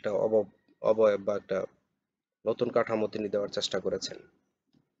 একটা অবয়ব বা একটা নতুন কাঠামো তিনি দেওয়ার চেষ্টা করেছেন।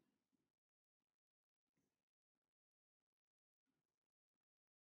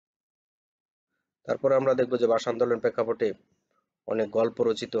 তারপরে আমরা দেখব যে ভাষা আন্দোলনের প্রেক্ষাপটে অনেক গল্প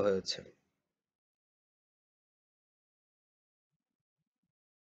রচিত হয়েছে,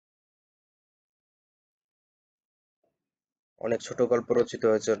 অনেক ছোট গল্প রচিত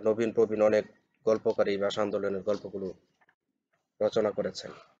হয়েছে, নবীন প্রবীণ অনেক গল্পকারী এই ভাষা আন্দোলনের গল্পগুলো রচনা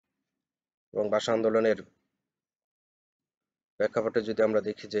করেছেন। এবং ভাষা আন্দোলনের প্রেক্ষাপটে যদি আমরা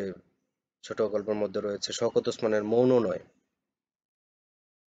দেখি যে ছোট গল্পের মধ্যে রয়েছে শওকত ওসমানের মৌন নয়,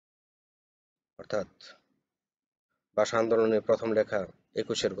 অর্থাৎ ভাষা আন্দোলনের প্রথম লেখা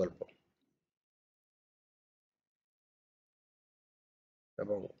একুশের গল্প।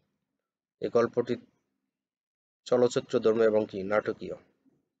 এবং এই গল্পটি চলচ্চিত্রধর্মী এবং কি নাটকীয়।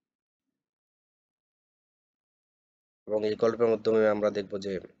 এবং এই গল্পের মাধ্যমে আমরা দেখব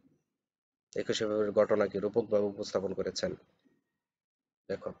যে 21শে ফেব্রুয়ারির ঘটনাকে রূপকভাবে উপস্থাপন করেছেন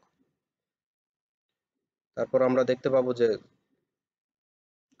লেখক। তারপর আমরা দেখতে পাবো যে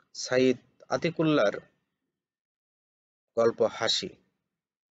সাইদ আতিকুল্লাহর গল্প হাসি,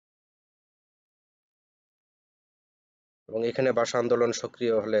 এবং এখানে ভাষা আন্দোলন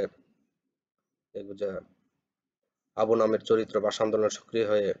সক্রিয় হলে দেখব যে আবু নামের চরিত্র ভাষা আন্দোলন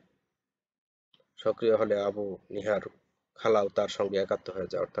সক্রিয় হলে আবু নিহার খালাও তার সঙ্গে একাত্ম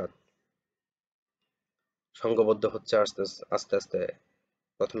হয়ে যায়, অর্থাৎ সংঘবদ্ধ হচ্ছে আস্তে আস্তে আস্তে।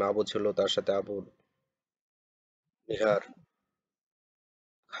 প্রথমে আবু ছিল, তার সাথে আবু নিহার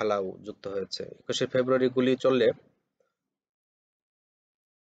খালাও যুক্ত হয়েছে। 21শে ফেব্রুয়ারি গুলি চললে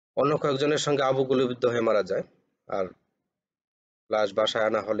অন্য কয়েকজনের সঙ্গে আবু গুলিবিদ্ধ হয়ে মারা যায়, আর লাশ বাসায়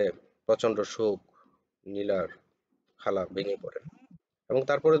আনা হলে প্রচন্ড শোক, নীলার খালা ভেঙে পড়েন। এবং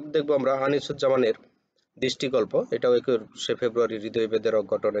তারপরে দেখবো আমরা আনিসুজ্জামানের দৃষ্টি গল্প, এটাও 21শে ফেব্রুয়ারি হৃদয় বেদরক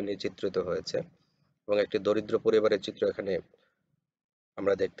ঘটনা নিয়ে চিত্রিত হয়েছে, এবং একটি দরিদ্র পরিবারের চিত্র এখানে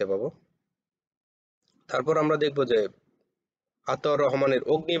আমরা দেখতে পাবো। তারপর আমরা দেখবো যে আতাউর রহমানের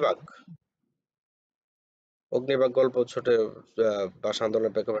অগ্নিবাগ, গল্প ছোট ভাষা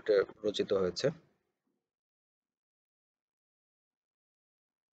আন্দোলনের প্রেক্ষাপটে রচিত হয়েছে।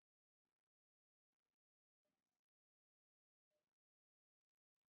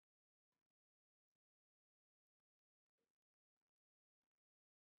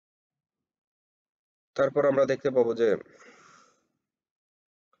 তারপর আমরা দেখতে পাবো যে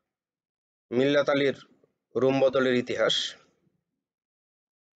মিল্লাত আলীর রুম বদলের ইতিহাস,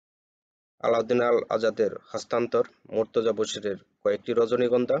 আলাউদ্দিন আল আজাদের হস্তান্তর, মুর্তজা বশিরের কয়েকটি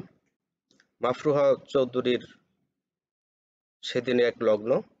রজনীগন্ধা, মাফরুহা চৌধুরীর সেদিনে এক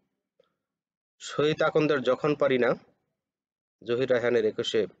লগ্ন, শহীদ আকন্দের যখন পারি না, জহির রায়হানের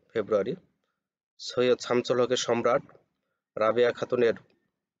 21শে ফেব্রুয়ারি, সৈয়দ শামসুল হকের সম্রাট, রাবেয়া খাতুনের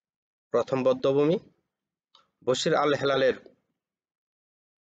প্রথম বধ্যভূমি, বশির আল হেলালের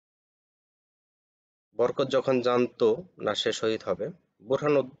বরকত যখন জানতো না সে শহীদ হবে,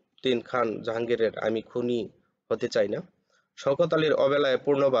 বুরহানুদ্দিন খান জাহাঙ্গীরের আমি খুনি হতে চাই না, শওকত আলীর অবেলায়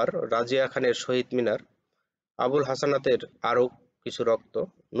পূর্ণবার, রাজিয়া খানের শহীদ মিনার, আবুল হাসানাতের আরও কিছু রক্ত,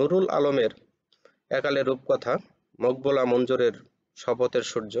 নুরুল আলমের একালে রূপকথা, মকবুলা মঞ্জুরের শপথের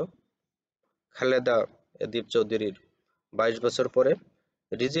সূর্য, খালেদা এদিব চৌধুরীর 22 বছর পরে,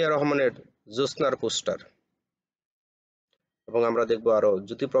 রিজিয়া রহমানের জ্যোৎস্নার পোস্টার। এবং আমরা দেখব আরো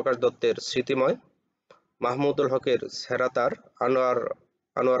জ্যোতিপ্রকাশ দত্তের স্মৃতিময়, মাহমুদুল হকের সেরাতার,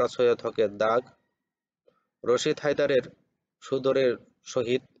 আনোয়ারা সৈয়দ হকের দাগ, রশিদ হায়দারের সুদরের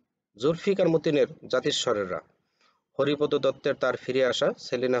শহীদ, জুলফিকার মতিনের জাতিস্বরেরা, হরিপদ দত্তের তার ফিরে আসা,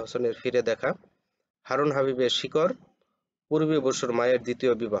 সেলিনা হোসেনের ফিরে দেখা, হারুন হাবিবের শিকড়, পূর্বী বসুর মায়ের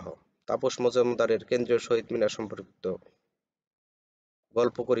দ্বিতীয় বিবাহ, তাপস মজুমদারের কেন্দ্রীয় শহীদ মিনার সম্পর্কিত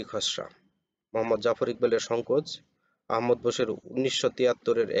গল্প করি খসড়া, মোহাম্মদ জাফর ইকবালের সংকোচ, আহমদ বশির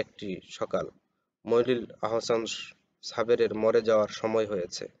 1973-এর একটি সকাল, মইনুল আহসান সাবেরের মরে যাওয়ার সময়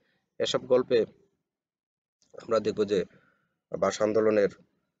হয়েছে। এসব গল্পে আমরা দেখব যে ভাষা আন্দোলনের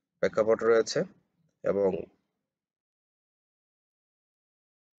প্রেক্ষাপট রয়েছে এবং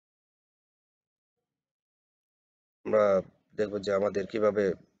আমরা দেখব যে আমাদের কিভাবে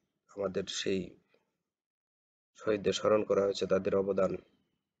আমাদের সেই শহীদদের স্মরণ করা হয়েছে, তাদের অবদান,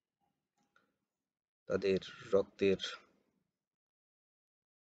 তাদের রক্তের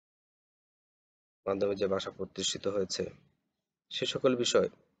মাধ্যমে যে ভাষা প্রতিষ্ঠিত হয়েছে, সে সকল বিষয়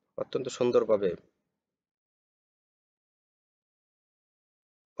অত্যন্ত সুন্দরভাবে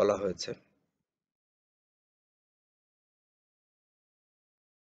বলা হয়েছে।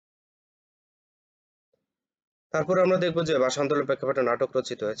 তারপরে আমরা দেখব যে ভাষা আন্দোলনের প্রেক্ষাপটে নাটক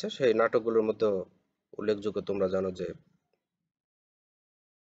রচিত হয়েছে। সেই নাটকগুলোর মধ্যে উল্লেখযোগ্য তোমরা জানো যে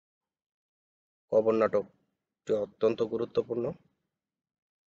কবর নাটকটি অত্যন্ত গুরুত্বপূর্ণ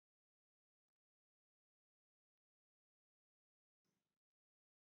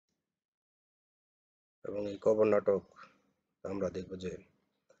এবং এই কবর নাটক আমরা দেখব যে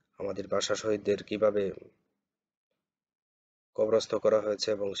আমাদের ভাষা শহীদদের কিভাবে কবরস্থ করা হয়েছে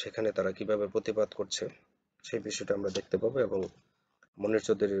এবং সেখানে তারা কিভাবে প্রতিবাদ করছে সেই বিষয়টা আমরা দেখতে পাবো। এবং মনির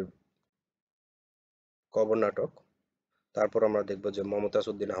চৌধুরীর কবর নাটক, তারপর আমরা দেখব যে মমতাজ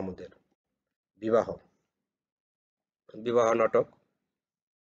উদ্দিন আহমদের বিবাহ বিবাহ নাটক,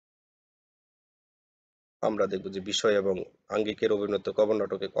 আমরা দেখব যে বিষয় এবং আঙ্গিকের অভিনীত কবর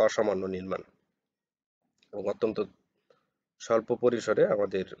নাটকে অসামান্য নির্মাণ এবং অত্যন্ত স্বল্প পরিসরে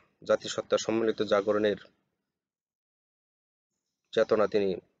আমাদের জাতিসত্তার সম্মিলিত জাগরণের চেতনা তিনি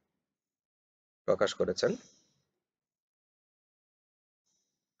প্রকাশ করেছেন।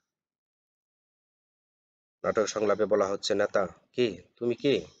 নাটক সংলাপে বলা হচ্ছে, নেতা কে, তুমি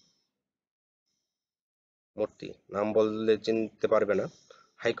কে? মূর্তি, নাম বললে চিনতে পারবে না,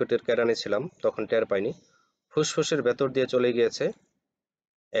 হাইকোর্টের কেরানি ছিলাম, তখন টের পাইনি, ফুসফুসের ভেতর দিয়ে চলে গিয়েছে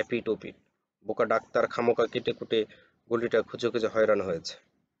এপিট ওপিট, বোকা ডাক্তার খামোকা কেটে কুটে গুলিটা খুঁজে খুঁজে হয়রান হয়েছে,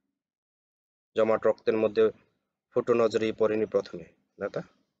 জমাট রক্তের মধ্যে ফুটো নজরেই পড়েনি প্রথমে, নেতা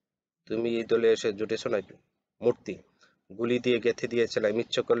তুমি এই দলে এসে জুটেছ নাকি? মূর্তি, গুলি দিয়ে গেঁথে দিয়েছিলাম,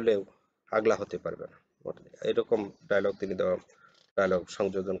 ইচ্ছে করলেও আগলা হতে পারবে না। এরকম ডায়লগ তিনি দেওয়া ডায়লগ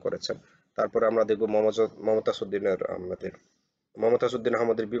সংযোজন করেছেন। তারপরে আমরা দেখব মমতাজ উদ্দিন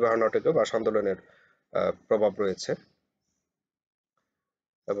আহমদের বিবাহ নাটকেও ভাষা আন্দোলনের প্রভাব রয়েছে।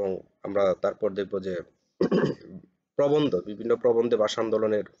 এবং আমরা তারপর দেখব যে বিভিন্ন প্রবন্ধে ভাষা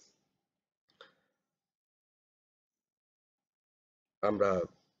আন্দোলনের আমরা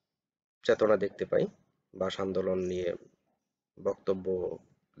চেতনা দেখতে পাই, ভাষা আন্দোলন নিয়ে বক্তব্য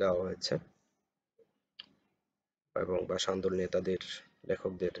দেওয়া হয়েছে এবং ভাষা আন্দোলন নিয়ে তাদের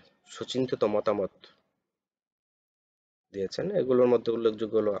লেখকদের সুচিন্তিত মতামত দিয়েছেন। এগুলোর মধ্যে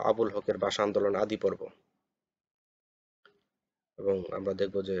উল্লেখযোগ্য হলো আবুল হকের ভাষা আন্দোলন আদি পর্ব। এবং আমরা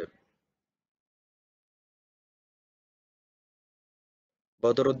দেখব যে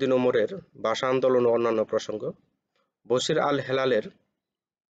বদরুদ্দিন ওমরের ভাষা আন্দোলন ও অন্যান্য প্রসঙ্গ, বশির আল হেলালের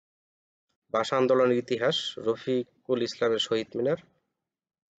ভাষা আন্দোলনের ইতিহাস, রফিকুল ইসলামের শহীদ মিনার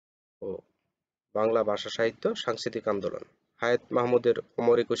ও বাংলা ভাষা সাহিত্য সাংস্কৃতিক আন্দোলন, হায়াত মাহমুদের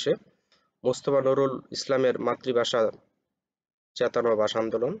ওমর একুশে, মোস্তফা নুরুল ইসলামের মাতৃভাষা চেতনা ভাষা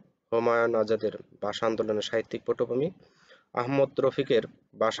আন্দোলন, হুমায়ুন আজাদের ভাষা আন্দোলনের সাহিত্যিক পটভূমি, আহমদ রফিকের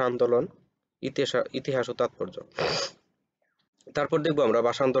ভাষা আন্দোলন, ইতিহাস ও তাৎপর্য। তারপর দেখবো আমরা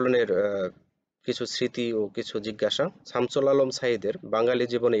ভাষা আন্দোলনের কিছু স্মৃতি ও কিছু জিজ্ঞাসা। শামসুল আলম সাঈদের বাঙালি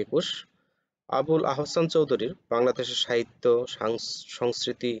জীবনে ২১, আবুল আহসান চৌধুরীর বাংলাদেশের সাহিত্য,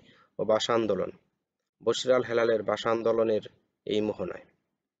 সংস্কৃতি ও ভাষা আন্দোলন, বশির আল হেলালের ভাষা আন্দোলনের এই মোহনায়।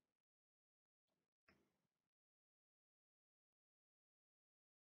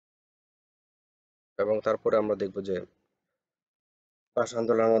 এবং তারপরে আমরা দেখব যে ভাষা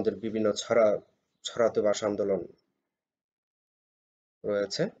আন্দোলন আমাদের বিভিন্ন ছড়াতে ভাষা আন্দোলন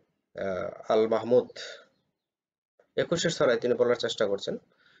রয়েছে। আল মাহমুদ ২১-এর ছড়ায় তিনি বলার চেষ্টা করছেন,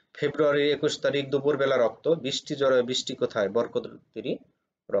 ফেব্রুয়ারির ২১ তারিখ দুপুরবেলা রক্ত, বৃষ্টি ঝরে বৃষ্টি কোথায়, বরকতেরই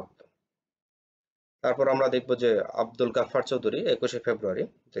রক্ত। তারপর আমরা দেখব যে আব্দুল গাফফার চৌধুরী ২১শে ফেব্রুয়ারি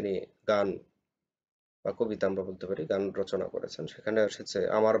তিনি গান বা কবিতা আমরা বলতে পারি গান রচনা করেছেন। সেখানে এসেছে,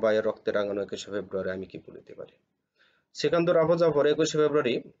 আমার ভাইয়ের রক্তে রাঙানো ২১শে ফেব্রুয়ারি আমি কি ভুলিতে পারি। সিকান্দর আবু জাফর ২১শে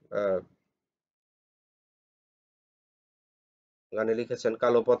ফেব্রুয়ারি গানে লিখেছেন,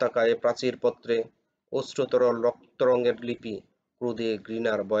 কালো পতাকায় প্রাচীর পত্রে অশ্রুতরল রক্তরঙের লিপি, ক্রোধে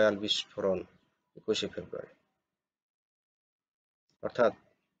ঘৃণার বয়াল বিস্ফোরণ ২১শে ফেব্রুয়ারি। অর্থাৎ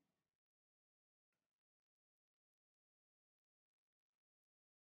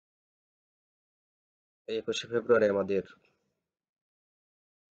এই ২১শে ফেব্রুয়ারি আমাদের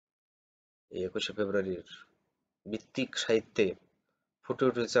এই ২১শে ফেব্রুয়ারির ভিত্তিক সাহিত্যে ফুটে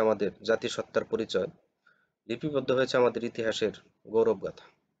উঠেছে আমাদের জাতিসত্তার পরিচয়, লিপিবদ্ধ হয়েছে আমাদের ইতিহাসের গৌরবগাথা।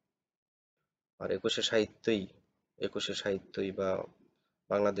 আর একুশে সাহিত্যই বা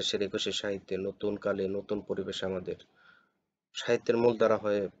বাংলাদেশের ২১শে সাহিত্যে নতুন কালে নতুন পরিবেশে আমাদের সাহিত্যের মূলধারা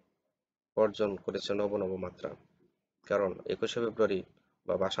হয়ে অর্জন করেছে নব নব মাত্রা। কারণ ২১শে ফেব্রুয়ারি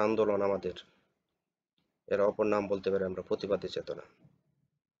বা ভাষা আন্দোলন আমাদের, এর অপর নাম বলতে পারি আমরা প্রতিবাদী চেতনা।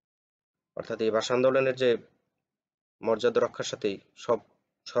 অর্থাৎ এই ভাষা আন্দোলনের যে মর্যাদা রক্ষার সাথেই সব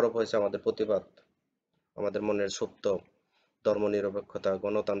সরব হয়েছে আমাদের প্রতিবাদ, আমাদের মনের সুপ্ত ধর্মনিরপেক্ষতা,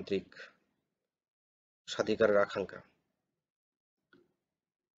 গণতান্ত্রিক স্বাধিকারের আকাঙ্ক্ষা।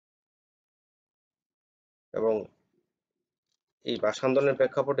 এবং এই ভাষা আন্দোলনের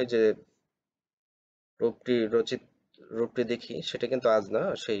প্রেক্ষাপটে যে রূপটি দেখি সেটা কিন্তু আজ না,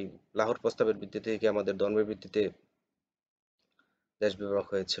 সেই লাহোর প্রস্তাবের ভিত্তিতে থেকে আমাদের ধর্মের ভিত্তিতে দেশ বিভাগ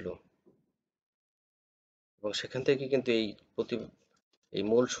হয়েছিল। এবং সেখান থেকে কিন্তু এই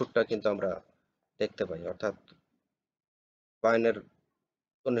মূল সুরটা কিন্তু আমরা দেখতে পাই। অর্থাৎ বায়ান্নের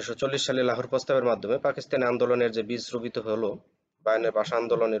 ১৯৪০ সালে লাহোর প্রস্তাবের মাধ্যমে পাকিস্তানি আন্দোলনের যে বীজ রোপিত হলো, বায়ান্নের ভাষা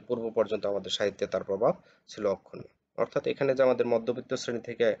আন্দোলনের পূর্ব পর্যন্ত আমাদের সাহিত্যে তার প্রভাব ছিল অক্ষুণ্ণ। অর্থাৎ এখানে যে আমাদের মধ্যবিত্ত শ্রেণী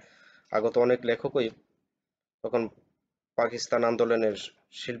থেকে আগত অনেক লেখকই তখন পাকিস্তান আন্দোলনের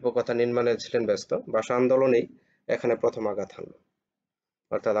শিল্পকথা নির্মাণে ছিলেন ব্যস্ত, ভাষা আন্দোলনেই এখানে প্রথম আঘাত হানল।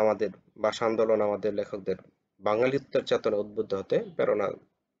 অর্থাৎ আমাদের ভাষা আন্দোলন আমাদের লেখকদের বাঙালিত্বের চেতনা উদ্বুদ্ধ হতে প্রেরণা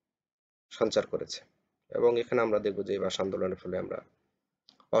সঞ্চার করেছে। এবং এখানে আমরা দেখব যে এই ভাষা আন্দোলনের ফলে আমরা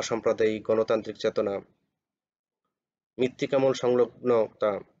অসাম্প্রদায়িক গণতান্ত্রিক চেতনা, মৃত্তিকামূল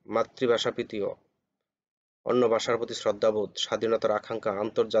সংলগ্নতা, মাতৃভাষা প্রীতি, অন্য ভাষার প্রতি শ্রদ্ধাবোধ, স্বাধীনতার আকাঙ্ক্ষা,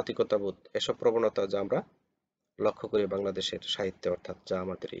 আন্তর্জাতিকতাবোধ, এসব প্রবণতা যা আমরা লক্ষ্য করি বাংলাদেশের সাহিত্যে, অর্থাৎ যা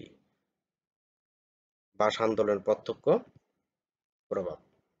আমাদের এই ভাষা আন্দোলনের প্রত্যক্ষ প্রভাব।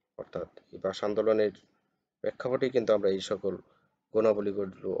 অর্থাৎ এই ভাষা আন্দোলনের প্রেক্ষাপটেই কিন্তু আমরা এই সকল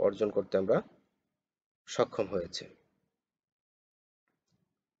গুণাবলীগুলো অর্জন করতে আমরা সক্ষম হয়েছে।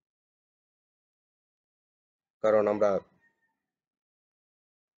 কারণ আমরা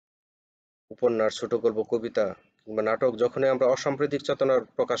উপন্যাস, ছোট গল্প, কবিতা কিংবা নাটক যখনই আমরা অসাম্প্রদায়িক চেতনার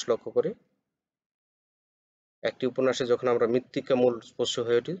প্রকাশ লক্ষ্য করি, একটি উপন্যাসে যখন আমরা মৃত্তিকা মূল স্পর্শ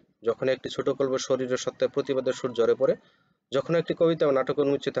হয়ে উঠি, যখন একটি ছোট গল্প শরীরের সত্তায় প্রতিবাদের সুর ঝরে পড়ে, যখন একটি কবিতা ও নাটক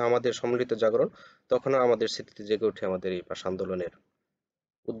উন্মোচিত আমাদের সম্মিলিত জাগরণ, তখন আমাদের স্মৃতিতে জেগে ওঠে আমাদের এই ভাষা আন্দোলনের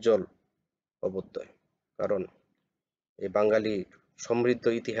উজ্জ্বল অবত্যয়। কারণ এই বাঙালির সমৃদ্ধ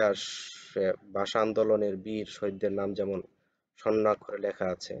ইতিহাস, ভাষা আন্দোলনের বীর শহীদদের নাম যেমন স্বর্ণাক্ষরে লেখা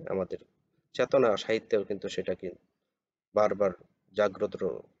আছে, আমাদের চেতনা সাহিত্যেও কিন্তু সেটা কি বারবার জাগ্রত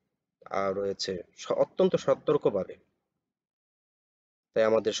রয়েছে অত্যন্ত সতর্কভাবে। তাই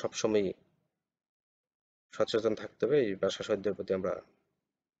আমাদের সবসময় সচেতন থাকতে হবে, এই ভাষা শহীদদের প্রতি আমরা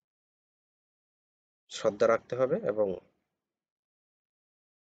শ্রদ্ধা রাখতে হবে এবং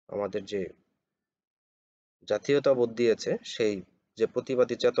আমাদের যে জাতীয়তাবোধ দিয়েছে, সেই যে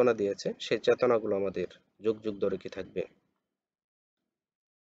প্রতিবাদী চেতনা দিয়েছে, সেই চেতনাগুলো আমাদের যুগ যুগ ধরে কি থাকবে,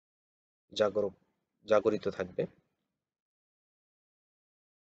 জাগরিত থাকবে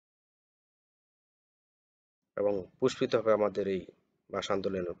এবং পুষ্পিত হবে আমাদের এই ভাষা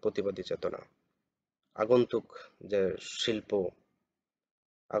আন্দোলনের প্রতিবাদী চেতনা, আগন্তুক যে শিল্প,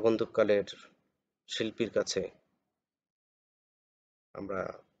 আগন্তুককালের শিল্পীর কাছে আমরা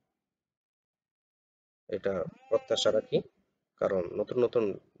এটা প্রত্যাশা রাখি, কারণ নতুন নতুন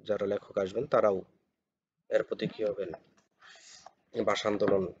যারা লেখক আসবেন তারাও এর প্রতি কি হবেন, ভাষা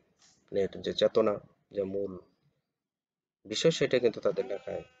আন্দোলনের যে চেতনা, যে মূল বিষয়, সেটা কিন্তু তাদের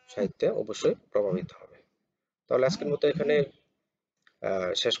লেখায় সাহিত্যে অবশ্যই প্রভাবিত হবে। তাহলে আজকের মতো এখানে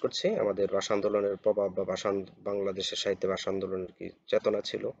শেষ করছি আমাদের ভাষা আন্দোলনের প্রভাব বা বাংলাদেশের সাহিত্যে ভাষা আন্দোলনের কি চেতনা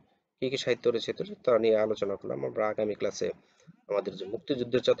ছিল, কি কি সাহিত্য রচিত তা নিয়ে আলোচনা করলাম। আমরা আগামী ক্লাসে আমাদের যে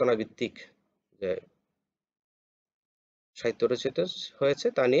মুক্তিযুদ্ধের চেতনা ভিত্তিক যে সাহিত্য রচিত হয়েছে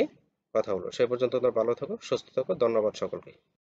তা নিয়ে কথা হলো। সে পর্যন্ত তোমরা ভালো থাকো, সুস্থ থাকো। ধন্যবাদ সকলকে।